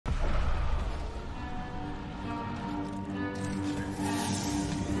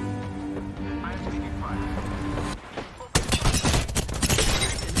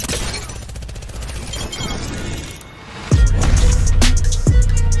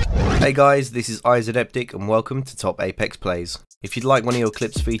Hey guys, this is Izedeptic and welcome to Top Apex Plays. If you'd like one of your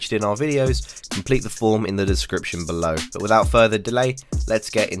clips featured in our videos, complete the form in the description below. But without further delay, let's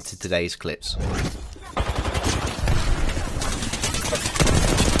get into today's clips.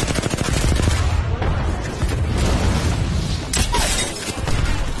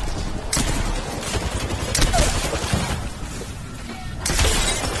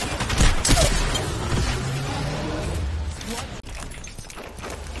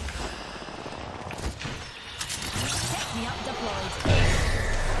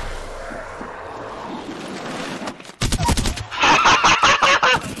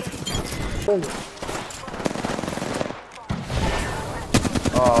 Oh,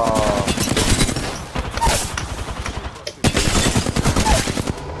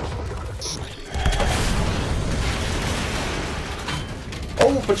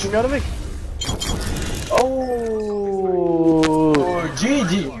 почему я рвик? Oh,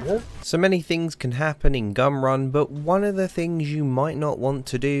 GG. So many things can happen in Gun Run, but one of the things you might not want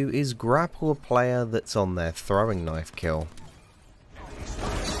to do is grapple a player that's on their throwing knife kill.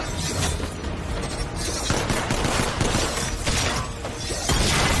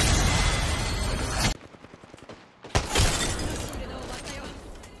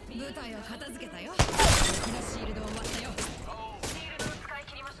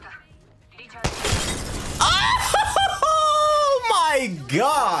 Oh my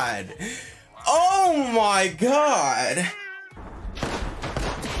god! Oh my god!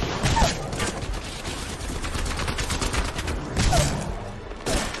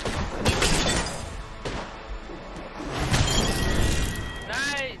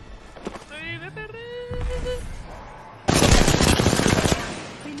 Nice!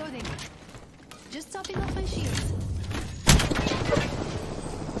 Reloading. Just topping off my shields.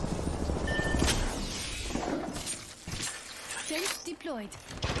 Trench deployed.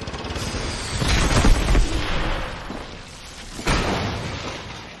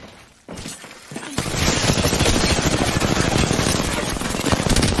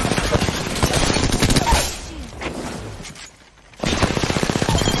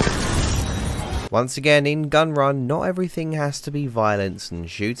 Once again, in Gun Run, not everything has to be violence and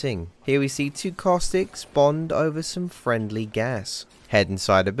shooting. Here we see two caustics bond over some friendly gas. Head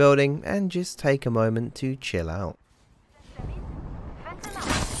inside a building and just take a moment to chill out.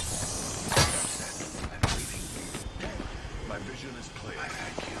 My vision is clear. I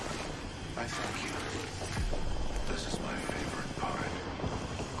thank you. I thank you. This is my favorite part.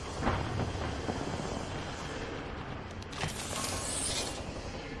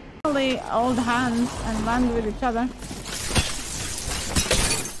 Old hands and land with each other.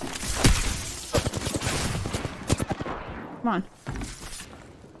 Come on.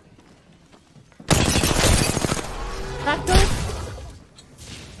 Back door.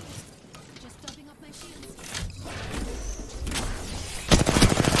 Just topping off my shields.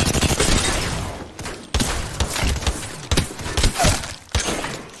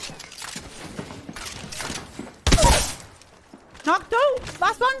 Knock two.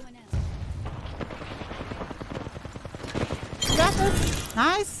 Last one. Got this.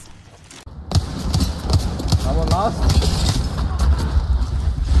 Nice. Someone lost.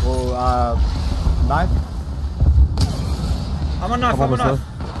 Oh, knife. I'm on knife. I'm on knife.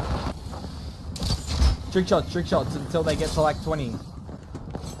 Trick shots until they get to like 20.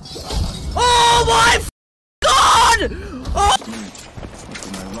 Oh my god! Oh!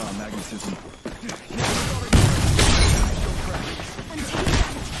 My raw magnetism.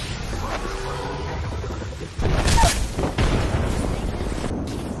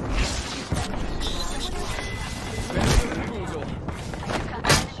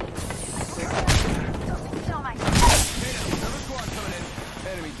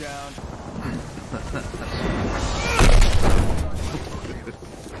 Enemy down.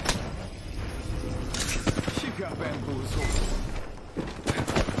 You got bamboozled.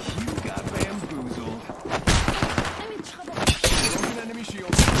 You got bamboozled. I'm in trouble. Broken enemy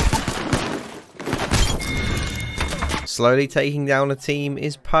shield. Slowly taking down a team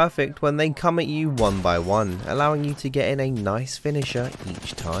is perfect when they come at you one by one, allowing you to get in a nice finisher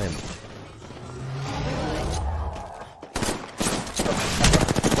each time.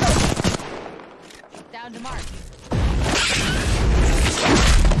 Down to mark.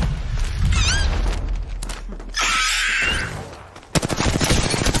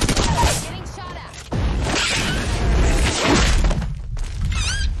 Getting shot at.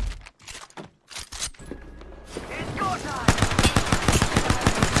 It's go time!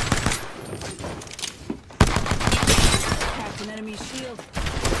 Cracked an enemy shield.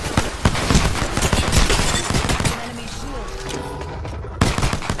 An enemy shield.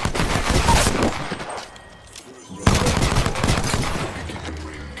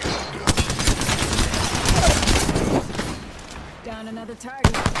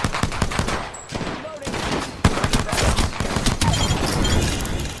 target.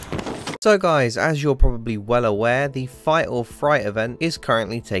 So guys, as you're probably well aware, the Fight or Fright event is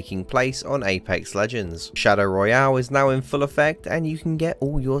currently taking place on Apex Legends. Shadow Royale is now in full effect and you can get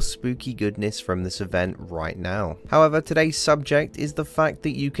all your spooky goodness from this event right now. However, today's subject is the fact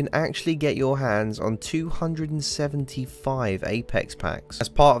that you can actually get your hands on 275 Apex packs. As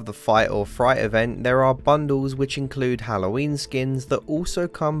part of the Fight or Fright event, there are bundles which include Halloween skins that also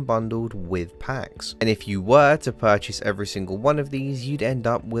come bundled with packs. And if you were to purchase every single one of these, you'd end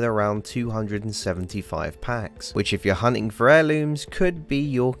up with around 275 packs, which if you're hunting for heirlooms could be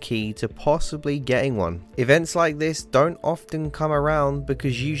your key to possibly getting one. Events like this don't often come around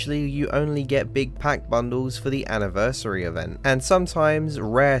because usually you only get big pack bundles for the anniversary event and sometimes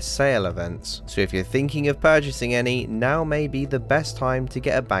rare sale events. So if you're thinking of purchasing any, now may be the best time to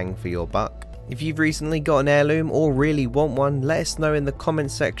get a bang for your buck. If you've recently got an heirloom or really want one, let us know in the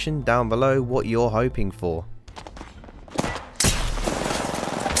comment section down below what you're hoping for.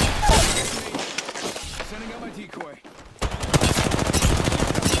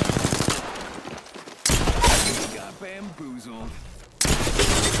 Bamboozled.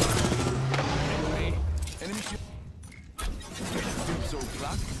 Enemy shield. So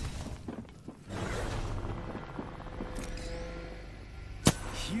clock.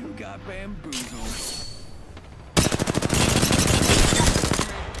 You got bamboozled.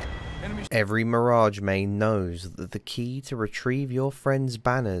 Every Mirage main knows that the key to retrieve your friend's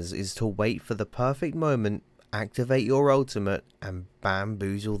banners is to wait for the perfect moment, activate your ultimate, and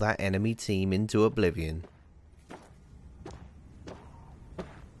bamboozle that enemy team into oblivion.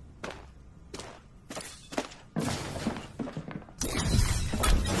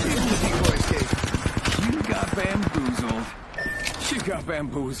 You got bamboozled. You got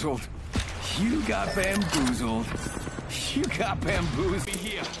bamboozled. You got bamboozled. You got bamboozled.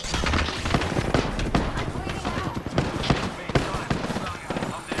 Here.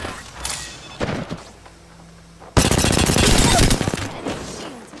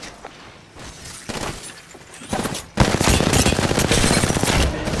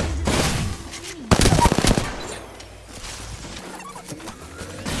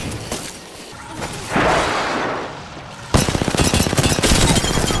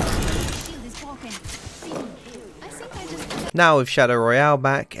 Now with Shadow Royale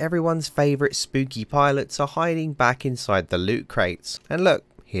back, everyone's favourite spooky pilots are hiding back inside the loot crates. And look,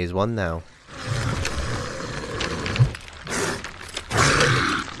 here's one now.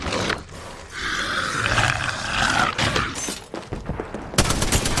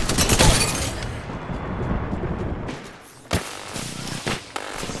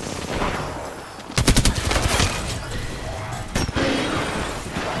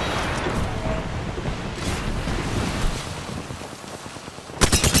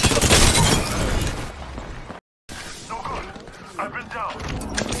 I've been down.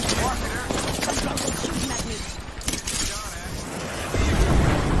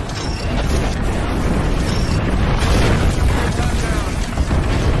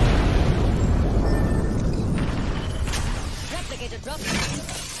 Replicator drop.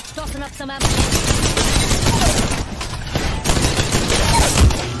 Tossing up some ammo.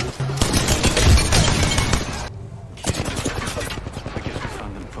 I guess we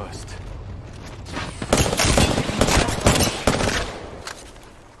found them first.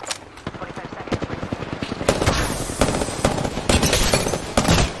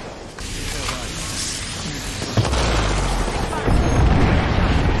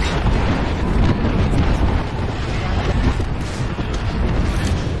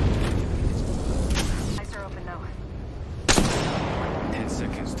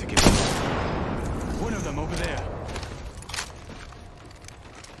 One of them over there.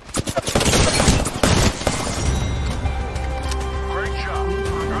 Great job.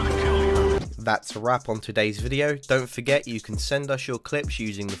 You're the kill leader. That's a wrap on today's video. Don't forget you can send us your clips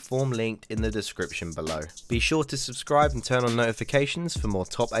using the form linked in the description below. Be sure to subscribe and turn on notifications for more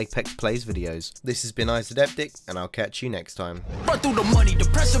top Apex Plays videos. This has been Izedeptic and I'll catch you next time. Run through the money, the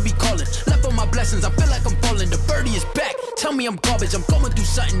pressure be calling. Left on my blessings, I feel like I'm falling. The birdie is back. Tell me I'm garbage, I'm going through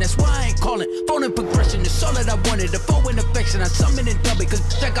something, that's why I ain't calling. Phone and progression is all that I wanted. The phone in affection, I summon and dub it.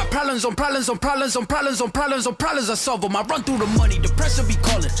 Cause I got problems on problems on problems on problems on problems on problems, I solve them. I run through the money, the pressure be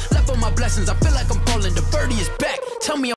calling. Left on my blessings, I feel like I'm falling. The birdie is